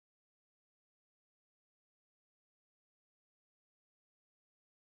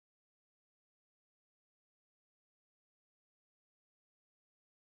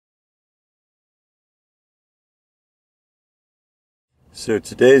So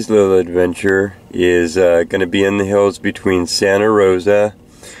today's little adventure is going to be in the hills between Santa Rosa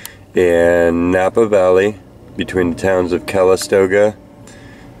and Napa Valley, between the towns of Calistoga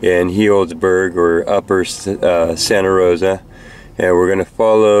and Healdsburg, or Upper Santa Rosa. And we're going to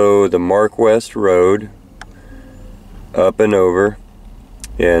follow the Mark West Road up and over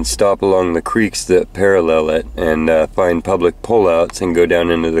and stop along the creeks that parallel it, and find public pullouts and go down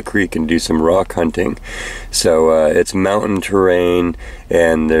into the creek and do some rock hunting. So it's mountain terrain,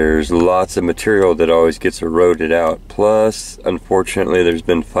 and there's lots of material that always gets eroded out. Plus, unfortunately, there's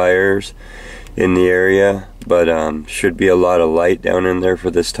been fires in the area, but should be a lot of light down in there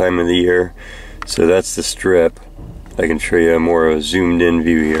for this time of the year. So that's the strip. I can show you a more zoomed in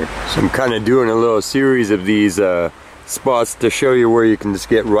view here. So I'm kind of doing a little series of these spots to show you where you can just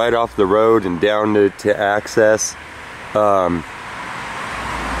get right off the road and down to access.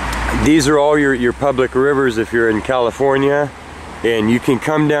 These are all your public rivers if you're in California, and you can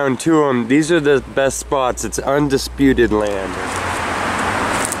come down to them. These are the best spots. It's undisputed land.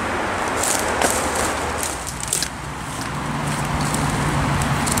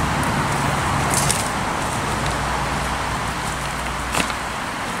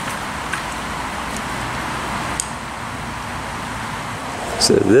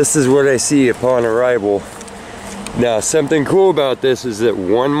 So this is what I see upon arrival. Now, something cool about this is that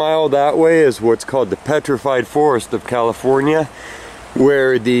 1 mile that way is what's called the Petrified Forest of California,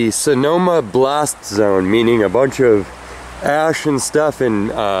 where the Sonoma blast zone, meaning a bunch of ash and stuff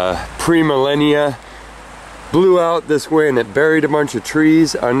in pre-millennia, blew out this way, and it buried a bunch of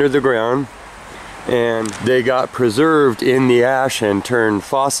trees under the ground, and they got preserved in the ash and turned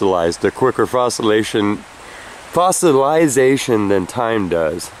fossilized. A quicker fossilization than time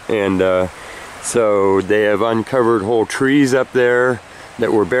does. And so they have uncovered whole trees up there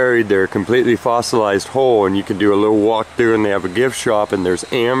that were buried. They're completely fossilized whole, and you can do a little walk through, and they have a gift shop, and there's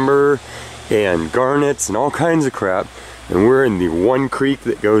amber and garnets and all kinds of crap. And we're in the one creek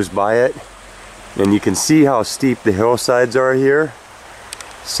that goes by it, and you can see how steep the hillsides are here.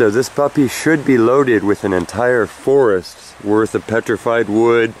 So this puppy should be loaded with an entire forest's worth of petrified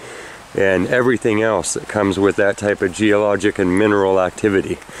wood and everything else that comes with that type of geologic and mineral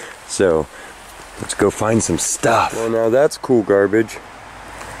activity. So let's go find some stuff. Well, now that's cool garbage.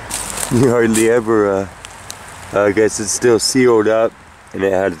 You hardly ever, I guess it's still sealed up, and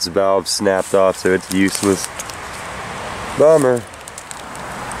it had its valve snapped off, so it's useless. Bummer.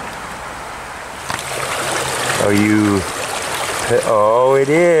 Oh, it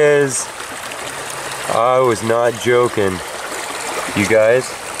is. I was not joking. You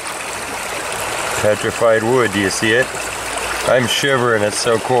guys? Petrified wood, do you see it? I'm shivering, it's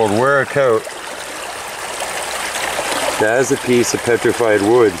so cold. Wear a coat. That is a piece of petrified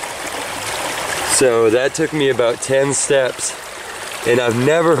wood. So that took me about 10 steps, and I've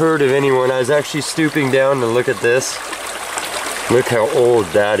never heard of anyone. I was actually stooping down to look at this. Look how old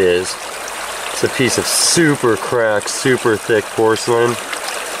that is. It's a piece of super cracked, super thick porcelain,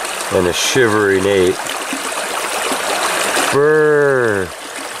 and a shivering 8. Brrr.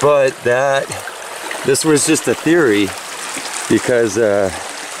 But this was just a theory, because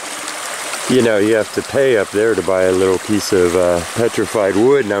you know, you have to pay up there to buy a little piece of petrified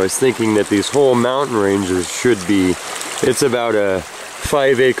wood, and I was thinking that these whole mountain ranges should be, it's about a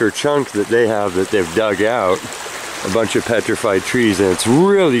 5-acre chunk that they have that they've dug out, a bunch of petrified trees, and it's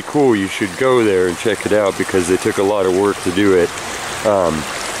really cool. You should go there and check it out, because they took a lot of work to do it.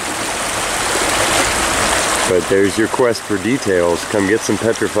 But there's your quest for details. Come get some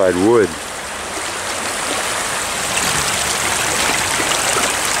petrified wood.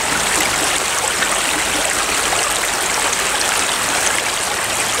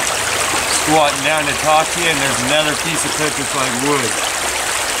 Squatting down to talk to you, and there's another piece of petrified wood.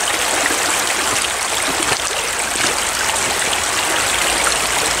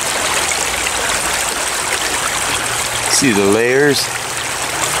 See the layers?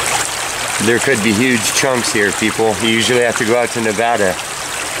 There could be huge chunks here, people. You usually have to go out to Nevada.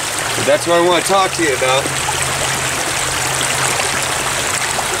 But that's what I want to talk to you about.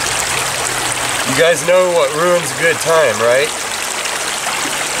 You guys know what ruins a good time, right?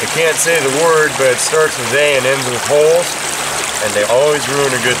 I can't say the word, but it starts with A and ends with holes, and they always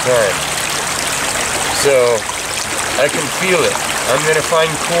ruin a good time. So, I can feel it. I'm going to find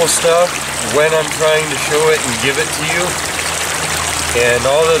cool stuff when I'm trying to show it and give it to you. And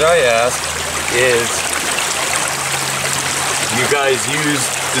all that I ask is you guys use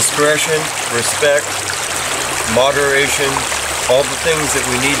discretion, respect, moderation, all the things that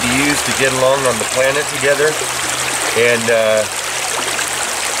we need to use to get along on the planet together. And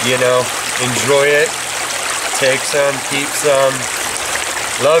you know, enjoy it, take some, keep some,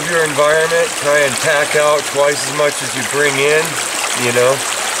 Love your environment. Try and pack out twice as much as you bring in, you know.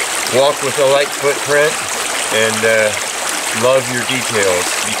 Walk with a light footprint and love your details.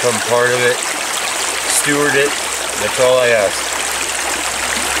 Become part of it. Steward it. That's all I ask.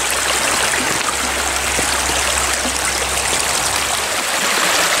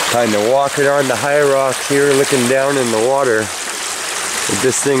 Kind of walking on the high rocks here, looking down in the water.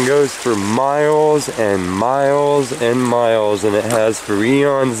 This thing goes for miles and miles and miles, and it has for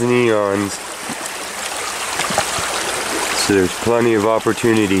eons and eons. So there's plenty of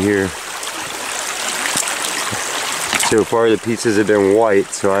opportunity here. So far the pieces have been white,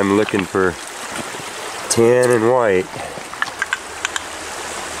 so I'm looking for tan and white.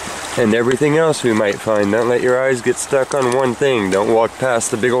 And everything else we might find. Don't let your eyes get stuck on one thing. Don't walk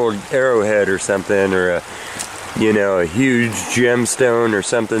past a big old arrowhead or something, or a, you know, a huge gemstone or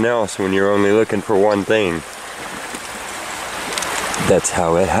something else when you're only looking for one thing. That's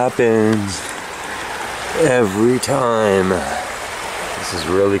how it happens every time. This is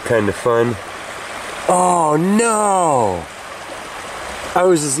really kind of fun. Oh no! I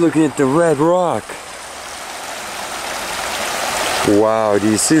was just looking at the red rock. Wow, do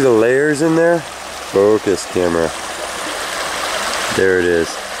you see the layers in there? Focus, camera. There it is.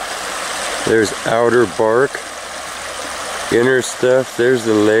 There's outer bark, inner stuff, there's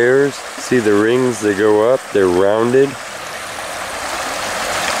the layers. See the rings, they go up, they're rounded.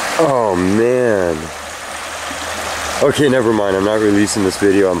 Oh man. Okay, never mind, I'm not releasing this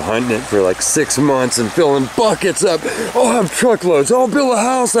video. I'm hunting it for like 6 months and filling buckets up. I'll have truckloads, I'll build a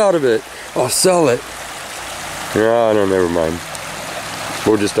house out of it. I'll sell it. No, never mind.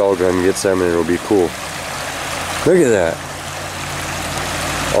 We'll just all go and get some and it'll be cool. Look at that.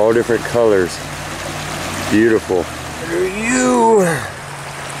 All different colors. Beautiful. Look at you.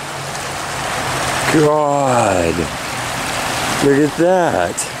 God. Look at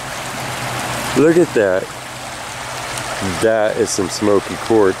that. Look at that. That is some smoky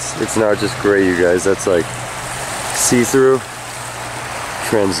quartz. It's not just gray, you guys. That's like see-through,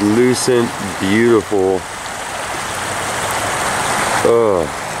 translucent, beautiful.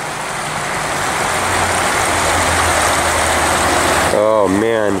 Oh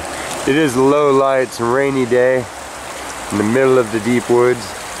man, it is low light, it's a rainy day in the middle of the deep woods.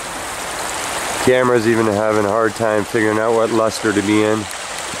 Camera's even having a hard time figuring out what luster to be in.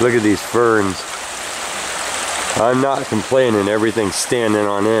 Look at these ferns. I'm not complaining, everything's standing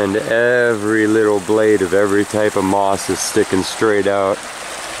on end. Every little blade of every type of moss is sticking straight out.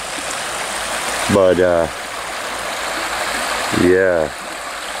 But yeah.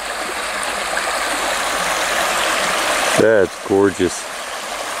 That's gorgeous.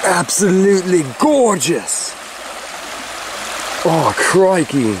 Absolutely gorgeous! Oh,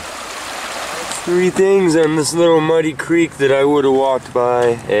 crikey. 3 things on this little muddy creek that I would have walked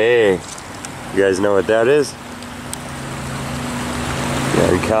by. Hey, you guys know what that is?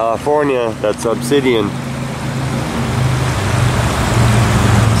 Yeah, in California, that's obsidian.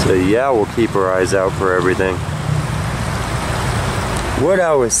 So yeah, we'll keep our eyes out for everything. What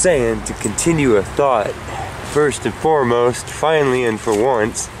I was saying, to continue a thought, first and foremost, finally and for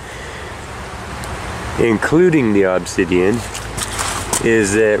once, including the obsidian,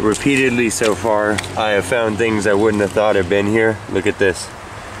 is that repeatedly so far I have found things I wouldn't have thought had been here. Look at this.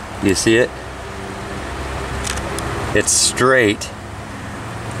 You see it? It's straight.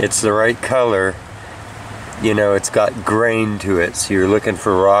 It's the right color. You know, it's got grain to it. So you're looking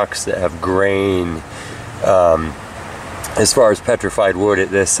for rocks that have grain. As far as petrified wood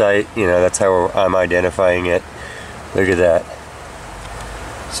at this site, you know, that's how I'm identifying it. Look at that.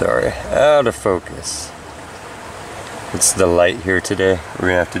 Sorry, out of focus. It's the light here today. We're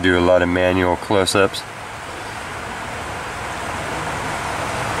gonna have to do a lot of manual close-ups.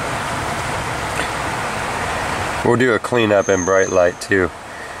 We'll do a cleanup in bright light too.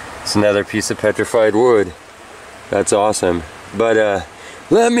 It's another piece of petrified wood. That's awesome. But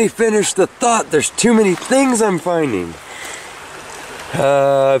let me finish the thought. There's too many things I'm finding.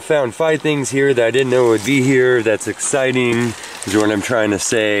 I found 5 things here that I didn't know would be here. That's exciting, is what I'm trying to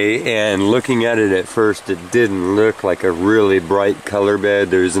say. And looking at it at first, it didn't look like a really bright color bed.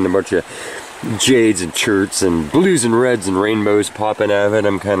 There's a bunch of jades and cherts and blues and reds and rainbows popping out of it.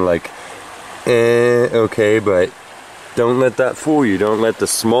 I'm kind of like, okay, but don't let that fool you. Don't let the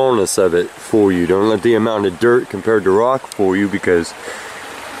smallness of it fool you. Don't let the amount of dirt compared to rock fool you, because,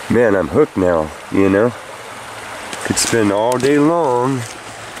 man, I'm hooked now, you know? Could spend all day long.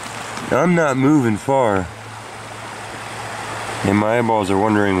 I'm not moving far. And my eyeballs are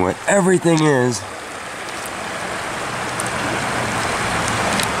wondering what everything is.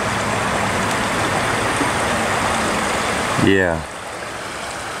 Yeah.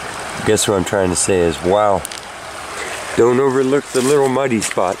 I guess what I'm trying to say is, wow, don't overlook the little muddy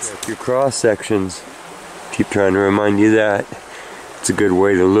spots. Your cross sections, keep trying to remind you that. It's a good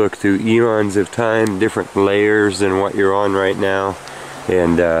way to look through eons of time, different layers than what you're on right now.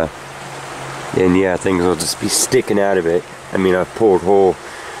 And yeah, things will just be sticking out of it. I mean, I've pulled whole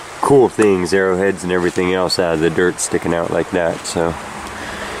cool things, arrowheads and everything else out of the dirt sticking out like that. So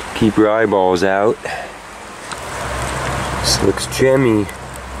keep your eyeballs out. This looks gemmy.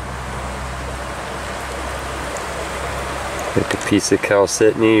 Like a piece of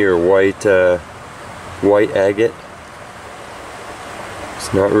chalcedony or white agate.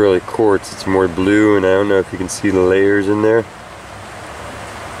 It's not really quartz, it's more blue, and I don't know if you can see the layers in there.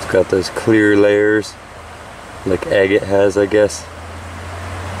 It's got those clear layers like agate has, I guess.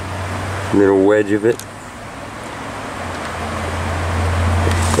 Little wedge of it.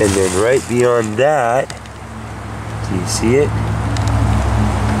 And then right beyond that, do you see it?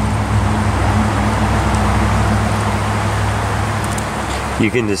 You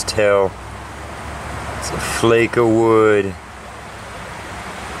can just tell it's a flake of wood.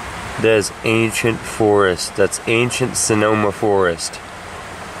 That is ancient forest. That's ancient Sonoma forest.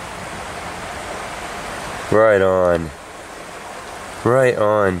 Right on. Right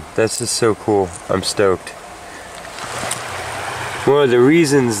on. That's just so cool. I'm stoked. One of the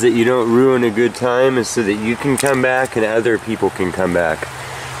reasons that you don't ruin a good time is so that you can come back and other people can come back.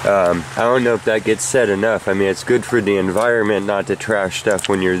 I don't know if that gets said enough. I mean, it's good for the environment not to trash stuff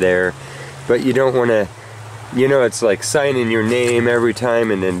when you're there, but you don't want to, you know, it's like signing your name every time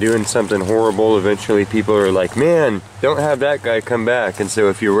and then doing something horrible. Eventually people are like, man, don't have that guy come back. And so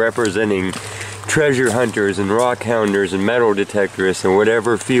if you're representing treasure hunters and rock hounders and metal detectorists and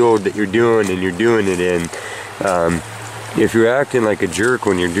whatever field that you're doing and you're doing it in, if you're acting like a jerk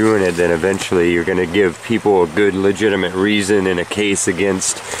when you're doing it, then eventually you're going to give people a good legitimate reason and a case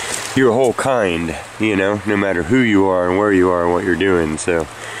against your whole kind, you know, no matter who you are and where you are and what you're doing. So,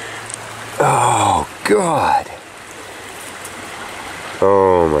 oh God,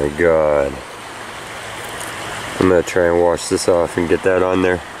 oh my God, I'm going to try and wash this off and get that on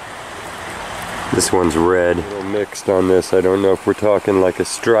there. This one's red, a little mixed on this. I don't know if we're talking like a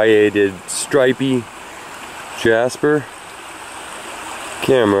striated, stripy jasper.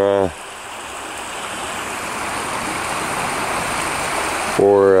 Camera,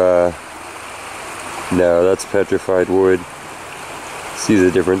 or no, that's petrified wood. See the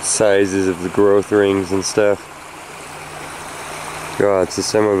different sizes of the growth rings and stuff. God, so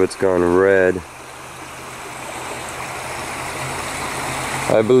some of it's gone red.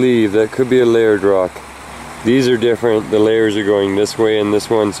 I believe that could be a layered rock. These are different. The layers are going this way in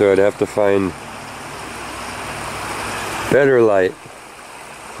this one, so I'd have to find better light.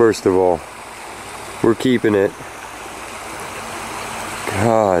 First of all, we're keeping it.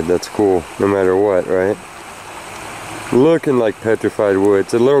 God, that's cool, no matter what, right? Looking like petrified wood.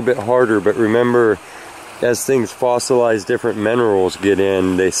 It's a little bit harder, but remember, as things fossilize, different minerals get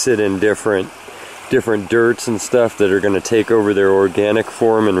in. They sit in different dirts and stuff that are going to take over their organic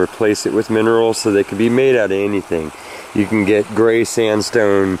form and replace it with minerals, so they can be made out of anything. You can get gray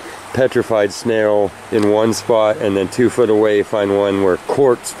sandstone petrified snail in one spot, and then 2 foot away find one where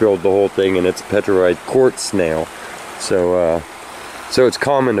quartz filled the whole thing, and it's a petrified quartz snail. So so it's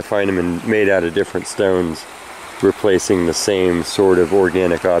common to find them made out of different stones, replacing the same sort of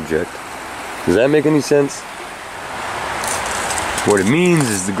organic object. Does that make any sense? What it means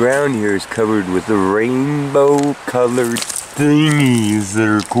is the ground here is covered with the rainbow colored thingies that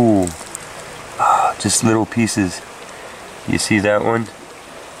are cool. Just little pieces. You see that one?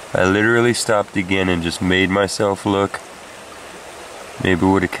 I literally stopped again and just made myself look. Maybe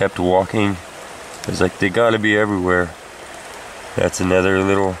would have kept walking. It's like they gotta be everywhere. That's another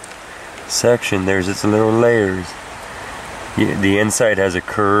little section. There's its little layers. The inside has a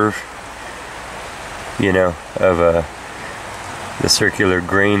curve, you know, of the circular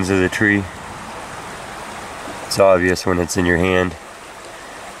grains of the tree. It's obvious when it's in your hand.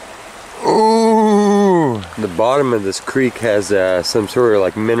 Ooh! The bottom of this creek has some sort of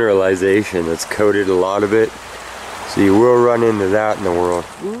like mineralization that's coated a lot of it. So you will run into that in the world.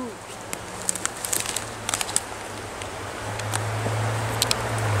 Ooh.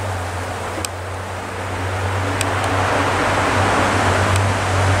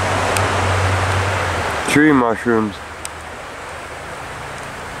 Tree mushrooms.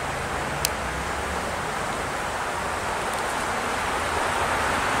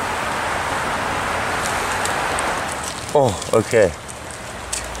 Oh, okay.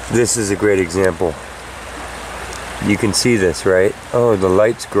 This is a great example. You can see this, right? Oh, the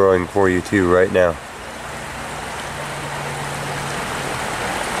light's growing for you too right now.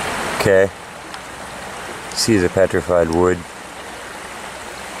 Okay. See the petrified wood.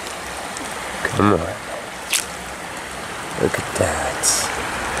 Come on. Look at that.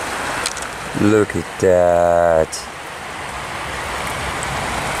 Look at that.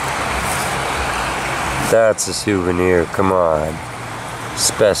 That's a souvenir. Come on.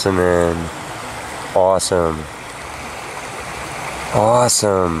 Specimen. Awesome.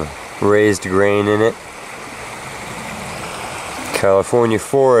 Awesome. Raised grain in it. California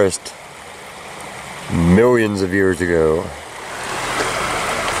forest. Millions of years ago.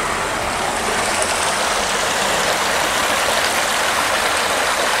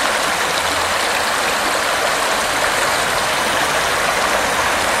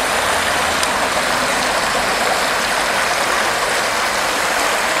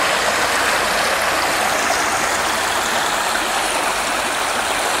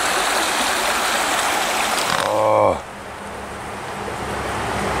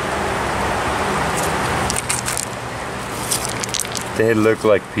 They look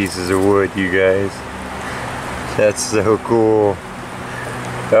like pieces of wood, you guys. That's so cool.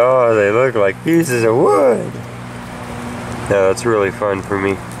 Oh, they look like pieces of wood. No, that's really fun for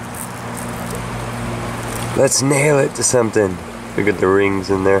me. Let's nail it to something. Look at the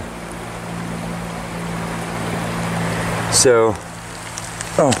rings in there. So,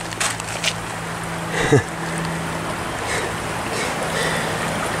 oh.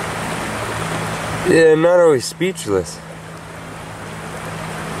 Yeah, I'm not always speechless.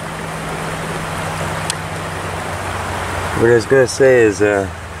 What I was going to say is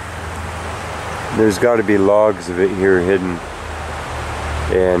there's got to be logs of it here hidden,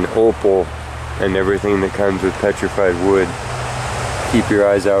 and opal and everything that comes with petrified wood. Keep your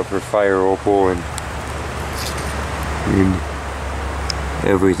eyes out for fire opal and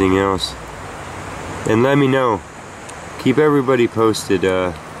everything else. And let me know. Keep everybody posted.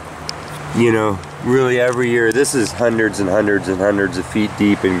 You know, really every year. This is hundreds and hundreds and hundreds of feet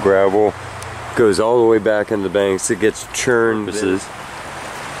deep in gravel. Goes all the way back in the banks. It gets churned,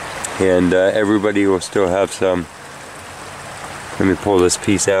 and everybody will still have some. Let me pull this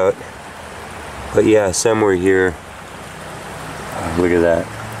piece out. But yeah, somewhere here, look at that.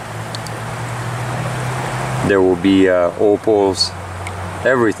 There will be opals,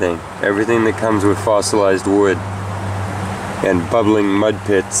 everything that comes with fossilized wood, and bubbling mud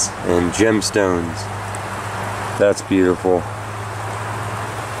pits and gemstones. That's beautiful.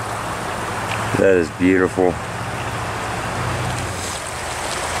 That is beautiful.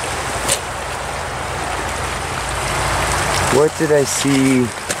 What did I see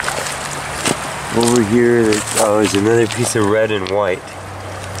over here? Oh, there's another piece of red and white.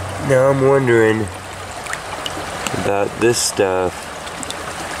 Now I'm wondering about this stuff.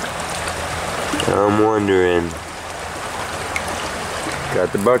 I'm wondering.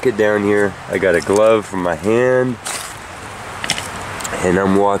 Got the bucket down here. I got a glove for my hand. And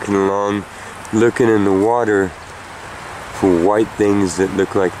I'm walking along, looking in the water for white things that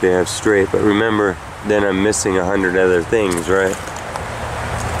look like they have straight. But remember, then I'm missing 100 other things, right?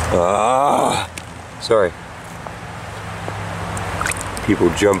 Ah, sorry. People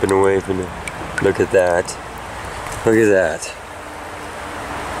jumping away from the. Look at that. Look at that.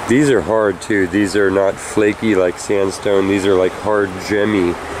 These are hard too. These are not flaky like sandstone. These are like hard,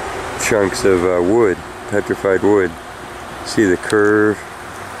 gemmy chunks of wood, petrified wood. See the curve?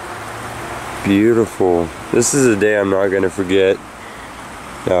 Beautiful. This is a day I'm not going to forget.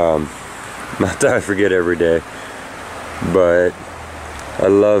 Not that I forget every day, but I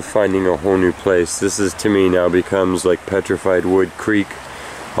love finding a whole new place. This is, to me, now becomes like Petrified Wood Creek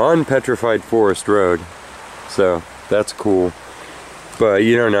on Petrified Forest Road. So that's cool. But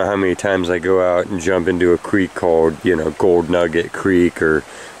you don't know how many times I go out and jump into a creek called, you know, Gold Nugget Creek or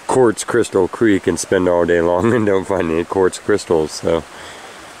Quartz Crystal Creek and spend all day long and don't find any quartz crystals. So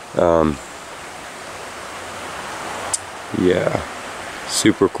yeah,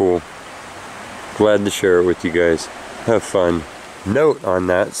 super cool. Glad to share it with you guys. Have fun. Note on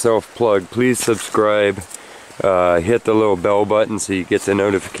that, self-plug, please subscribe. Hit the little bell button so you get the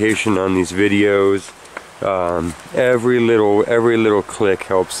notification on these videos. Every little click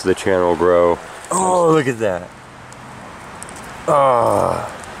helps the channel grow. Oh, look at that.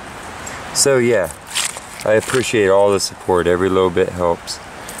 Ah. So yeah, I appreciate all the support. Every little bit helps.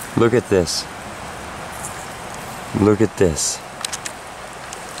 Look at this. Look at this.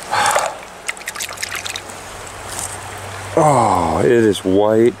 Oh, it is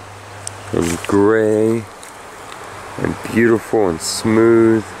white and gray and beautiful and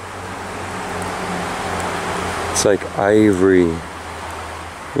smooth. It's like ivory.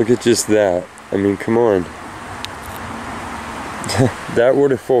 Look at just that. I mean, come on. That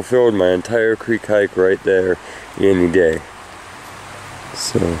would have fulfilled my entire creek hike right there any day.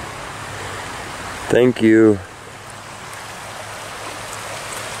 So, thank you.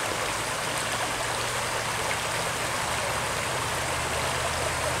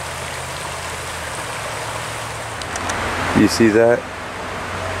 You see that?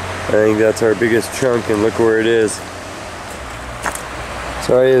 I think that's our biggest chunk, and look where it is.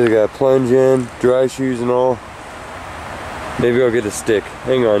 So I either got plunge in, dry shoes and all. Maybe I'll get a stick.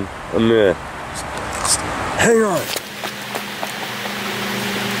 Hang on. I'm gonna... Hang on!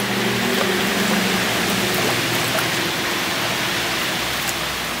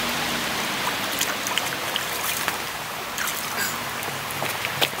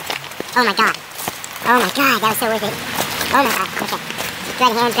 Oh my god. Oh my god, that was so worth it. Oh my god, okay.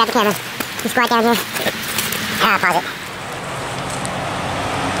 Grab your hands, grab the camera. You squat down here. Pause it.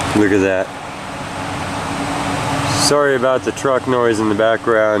 Look at that. Sorry about the truck noise in the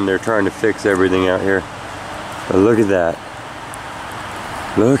background. They're trying to fix everything out here. But look at that.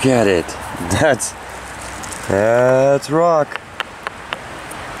 Look at it. That's rock.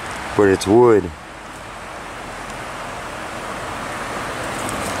 But it's wood.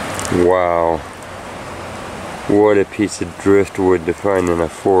 Wow. What a piece of driftwood to find in a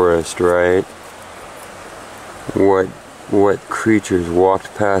forest, right? What creatures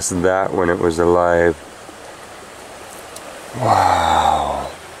walked past that when it was alive? Wow.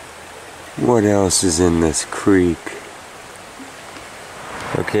 What else is in this creek?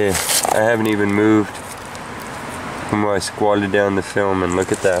 Okay, I haven't even moved from where I squatted down the film, and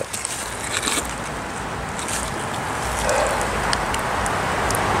look at that.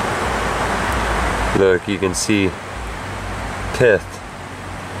 Look, you can see pith.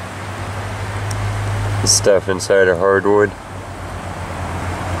 The stuff inside of hardwood.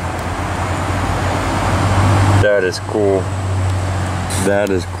 That is cool.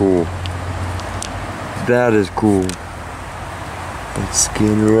 That is cool. That is cool. Let's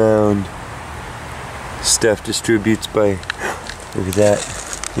scan around. Stuff distributes by... Look at that.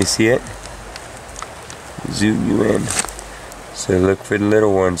 You see it? Zoom you in. So look for the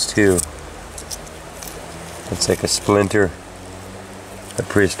little ones too. It's like a splinter. A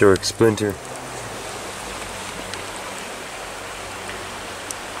prehistoric splinter.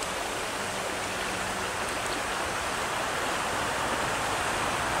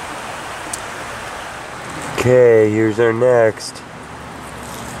 Okay, here's our next.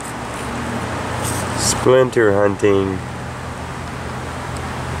 Splinter hunting.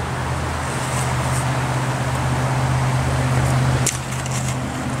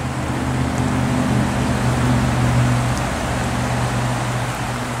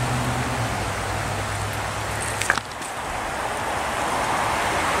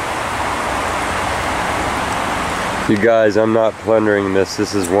 You guys, I'm not plundering this.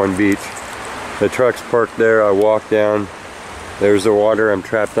 This is one beach. The truck's parked there. I walk down. There's the water. I'm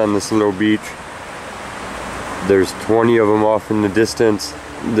trapped on this little beach. There's 20 of them off in the distance.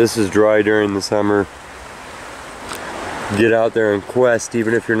 This is dry during the summer. Get out there and quest,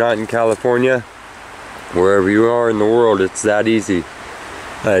 even if you're not in California. Wherever you are in the world, it's that easy.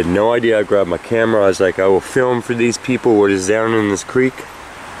 I had no idea. I grabbed my camera. I was like, I will film for these people what is down in this creek.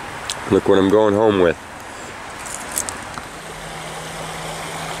 Look what I'm going home with.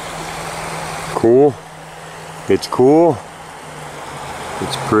 Cool. It's cool.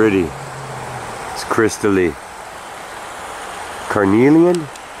 It's pretty. It's crystally. Carnelian?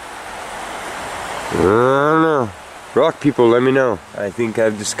 I don't know. Rock people, let me know. I think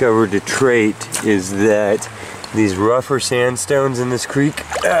I've discovered a trait is that these rougher sandstones in this creek.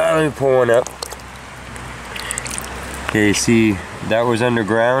 Let me pull one up. Okay, see, that was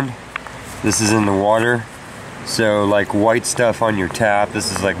underground. This is in the water. So like white stuff on your tap,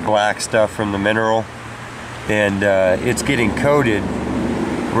 this is like black stuff from the mineral, and it's getting coated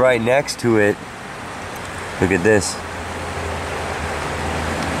right next to it. Look at this.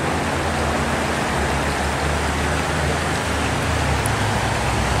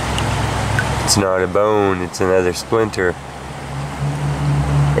 It's not a bone, it's another splinter,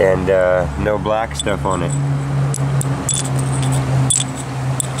 and no black stuff on it.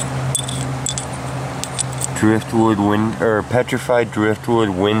 Driftwood wind, or petrified driftwood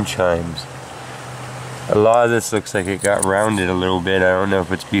wind chimes. A lot of this looks like it got rounded a little bit. I don't know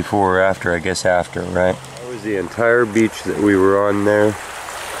if it's before or after. I guess after, right? That was the entire beach that we were on there,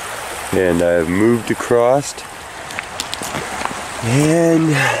 and I've moved across,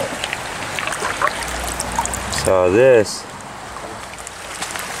 and saw this.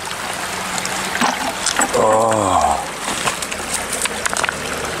 Oh.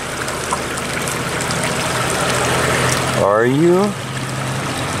 Are you?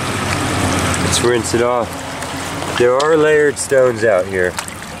 Let's rinse it off. There are layered stones out here,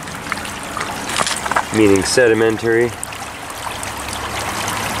 meaning sedimentary.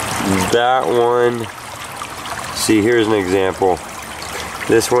 That one, see, here's an example.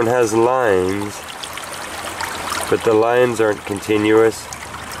 This one has lines, but the lines aren't continuous.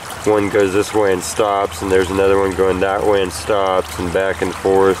 One goes this way and stops, and there's another one going that way and stops, and back and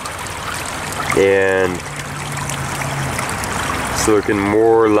forth. And it's looking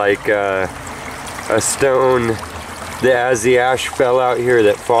more like a stone that, as the ash fell out here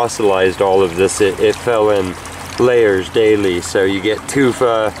that fossilized all of this, it fell in layers daily. So you get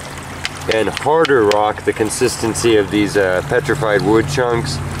tufa and harder rock, the consistency of these petrified wood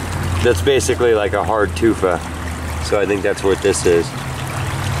chunks. That's basically like a hard tufa. So I think that's what this is.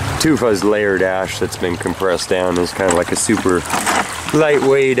 Tufa is layered ash that's been compressed down. It's kind of like a super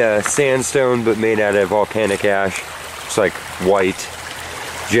lightweight sandstone, but made out of volcanic ash. It's like white,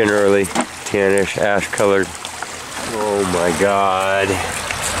 generally tannish, ash colored. Oh my god.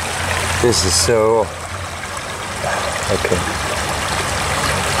 This is so... Okay.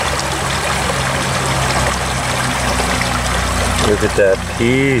 Look at that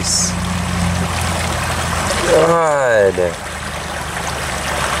piece. God.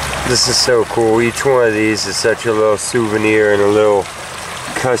 This is so cool. Each one of these is such a little souvenir and a little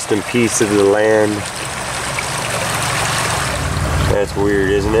custom piece of the land. That's weird,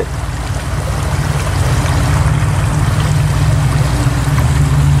 isn't it?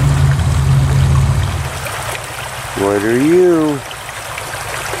 What are you?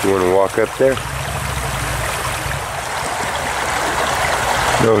 You want to walk up there?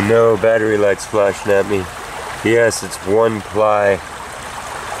 Oh no, battery light's flashing at me. Yes, it's one ply.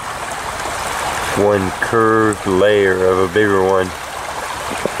 One curved layer of a bigger one.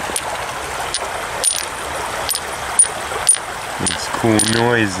 It's cool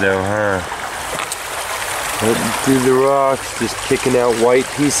noise though, huh? Cutting through the rocks, just picking out white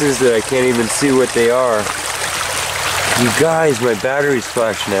pieces that I can't even see what they are. You guys, my battery's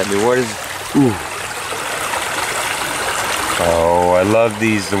flashing at me. What is... Ooh. Oh, I love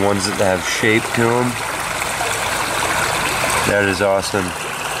these, the ones that have shape to them. That is awesome.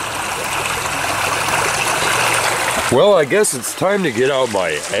 Well, I guess it's time to get out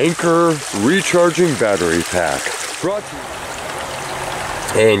my Anchor recharging battery pack. Brought to you.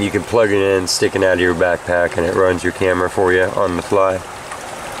 And you can plug it in, sticking out of your backpack, and it runs your camera for you on the fly.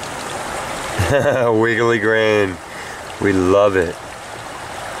 Wiggly grain. We love it.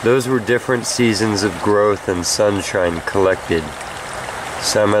 Those were different seasons of growth and sunshine collected.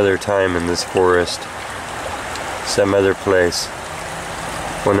 Some other time in this forest. Some other place.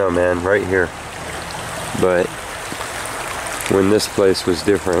 Well, no, man, right here. But when this place was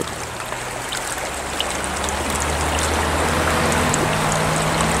different.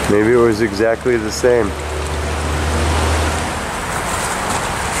 Maybe it was exactly the same.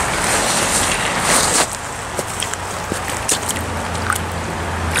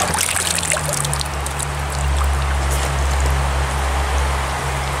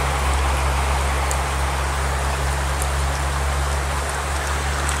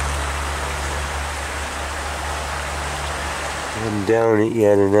 I'm down at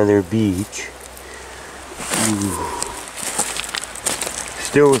yet another beach. Ooh.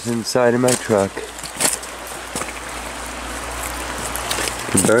 Still was inside of my truck.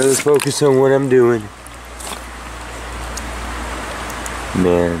 Can barely focus on what I'm doing.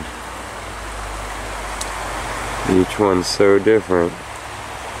 Man. Each one's so different.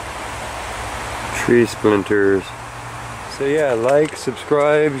 Tree splinters. So yeah, like,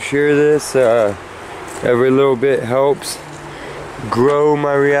 subscribe, share this. Every little bit helps grow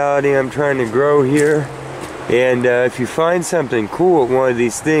my reality I'm trying to grow here. And if you find something cool at one of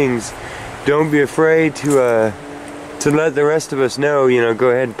these things, don't be afraid to let the rest of us know. You know,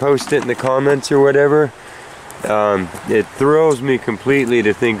 go ahead and post it in the comments or whatever. It thrills me completely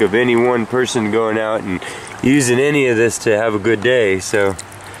to think of any one person going out and using any of this to have a good day. So,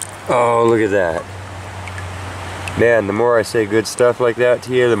 oh, look at that. Man, the more I say good stuff like that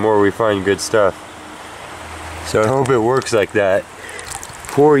to you, the more we find good stuff. So I hope it works like that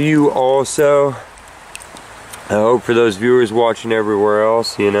for you also. I hope for those viewers watching everywhere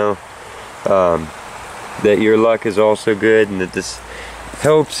else, you know, that your luck is also good and that this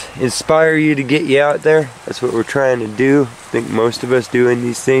helps inspire you to get you out there. That's what we're trying to do. I think most of us doing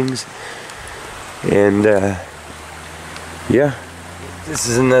these things. And yeah, this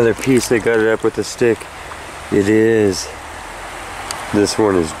is another piece. They got it up with a stick. It is. This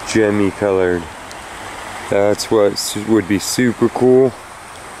one is gemmy colored. That's what would be super cool.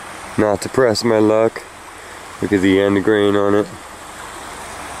 Not to press my luck. Look at the end grain on it.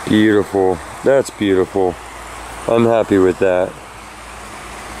 Beautiful. That's beautiful. I'm happy with that.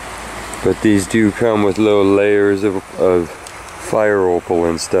 But these do come with little layers of fire opal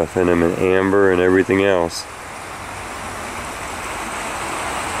and stuff in them, and amber and everything else.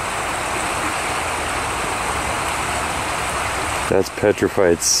 That's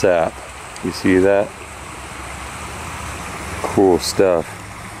petrified sap. You see that? Cool stuff.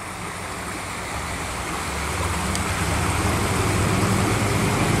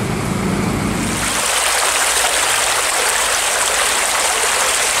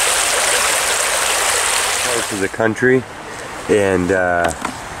 Parts of the country, and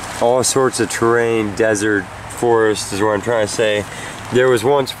all sorts of terrain, desert, forest is what I'm trying to say. There was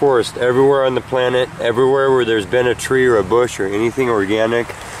once forest everywhere on the planet, everywhere where there's been a tree or a bush or anything organic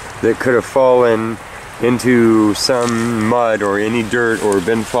that could have fallen into some mud or any dirt or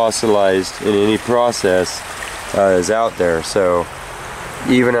been fossilized in any process is out there. So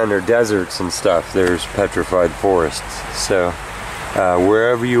even under deserts and stuff, there's petrified forests. So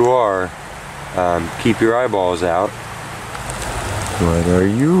wherever you are, keep your eyeballs out. What are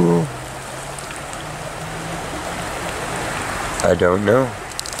you? I don't know.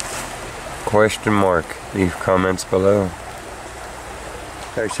 Question mark. Leave comments below.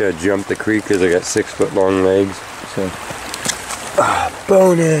 Actually, I jumped the creek because I got 6 foot long legs. So,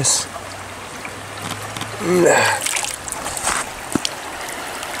 bonus.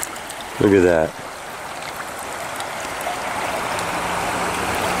 Look at that.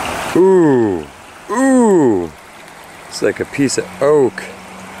 Ooh, ooh. It's like a piece of oak.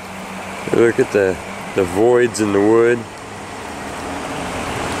 Look at the voids in the wood.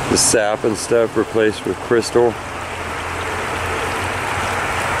 The sap and stuff replaced with crystal.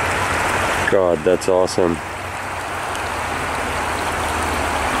 God, that's awesome.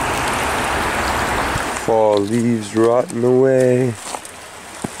 Fall leaves rotting away.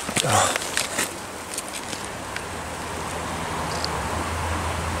 Oh.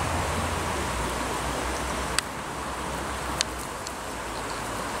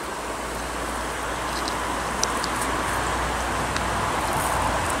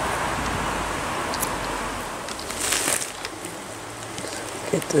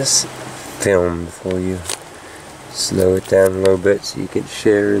 Get this filmed for you. Slow it down a little bit so you can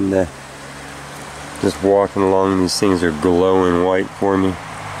share in the... Just walking along, these things are glowing white for me.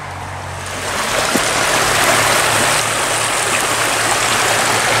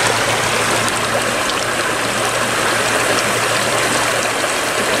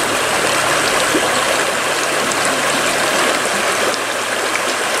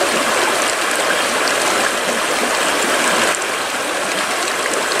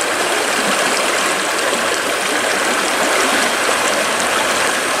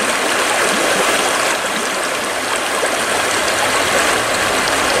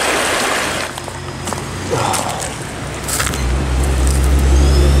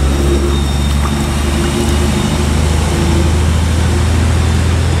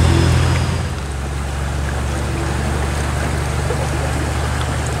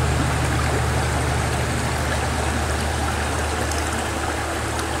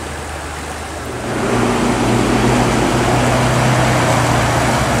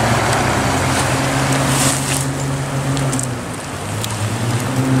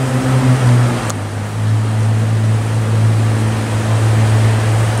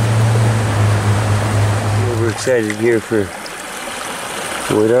 Excited here for...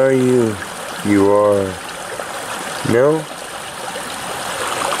 What are you? You are... No?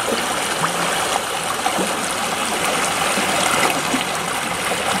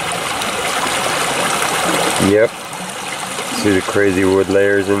 Yep. See the crazy wood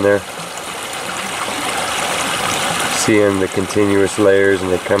layers in there? See them, the continuous layers,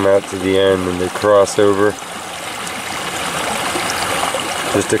 and they come out to the end and they cross over.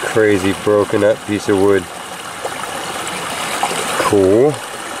 Just a crazy broken up piece of wood. Cool.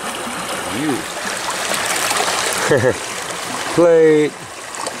 You. Plate.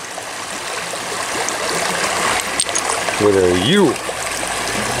 What are you?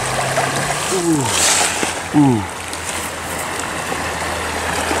 Ooh. Ooh.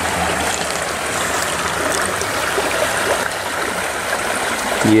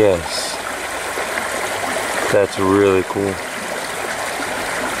 Yes. That's really cool.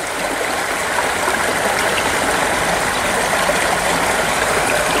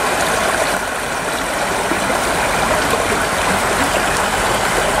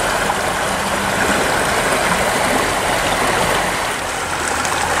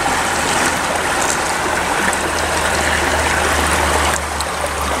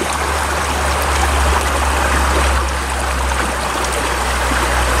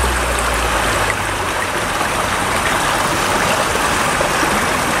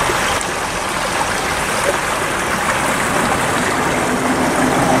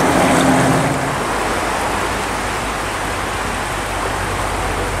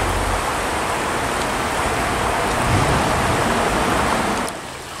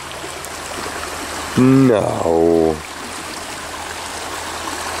 No.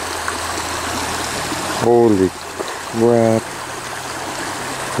 Holy crap.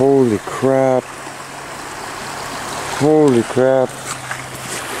 Holy crap. Holy crap.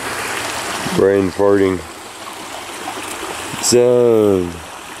 Brain farting. Dang.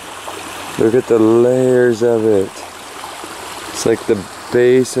 Look at the layers of it. It's like the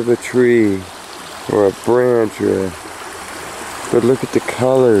base of a tree or a branch or a... But look at the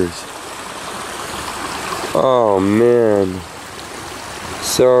colors. Oh man.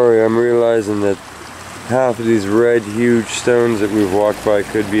 Sorry, I'm realizing that half of these red huge stones that we've walked by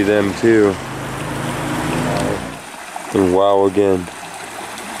could be them too. And wow again.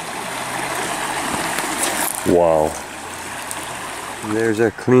 Wow. And there's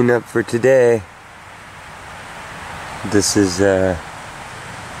our cleanup for today. This is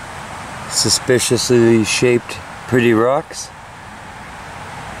suspiciously shaped pretty rocks.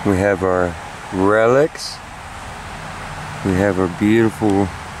 We have our relics. We have our beautiful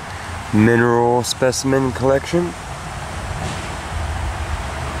mineral specimen collection.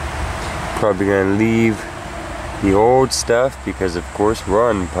 Probably gonna leave the old stuff because of course we're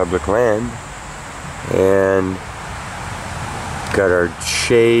on public land. And got our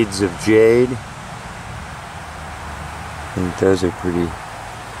shades of jade. I think those are pretty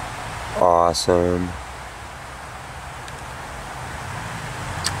awesome.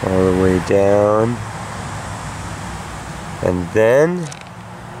 All the way down. And then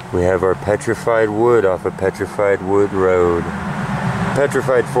we have our petrified wood off of Petrified Wood Road.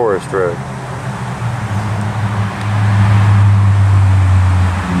 Petrified Forest Road.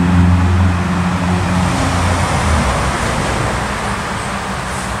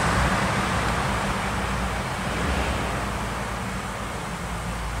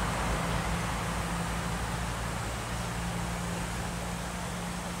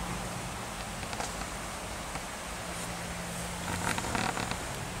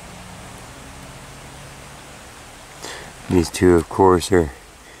 These two, of course, are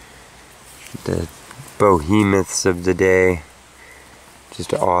the behemoths of the day.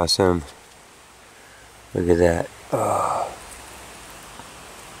 Just awesome. Look at that. Oh.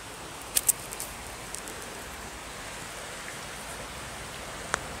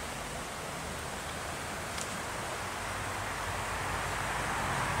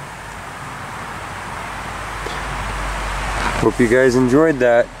 Hope you guys enjoyed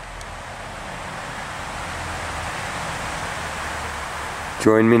that.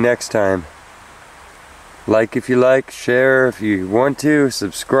 Join me next time. Like if you like, share if you want to,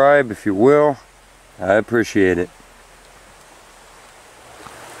 subscribe if you will. I appreciate it.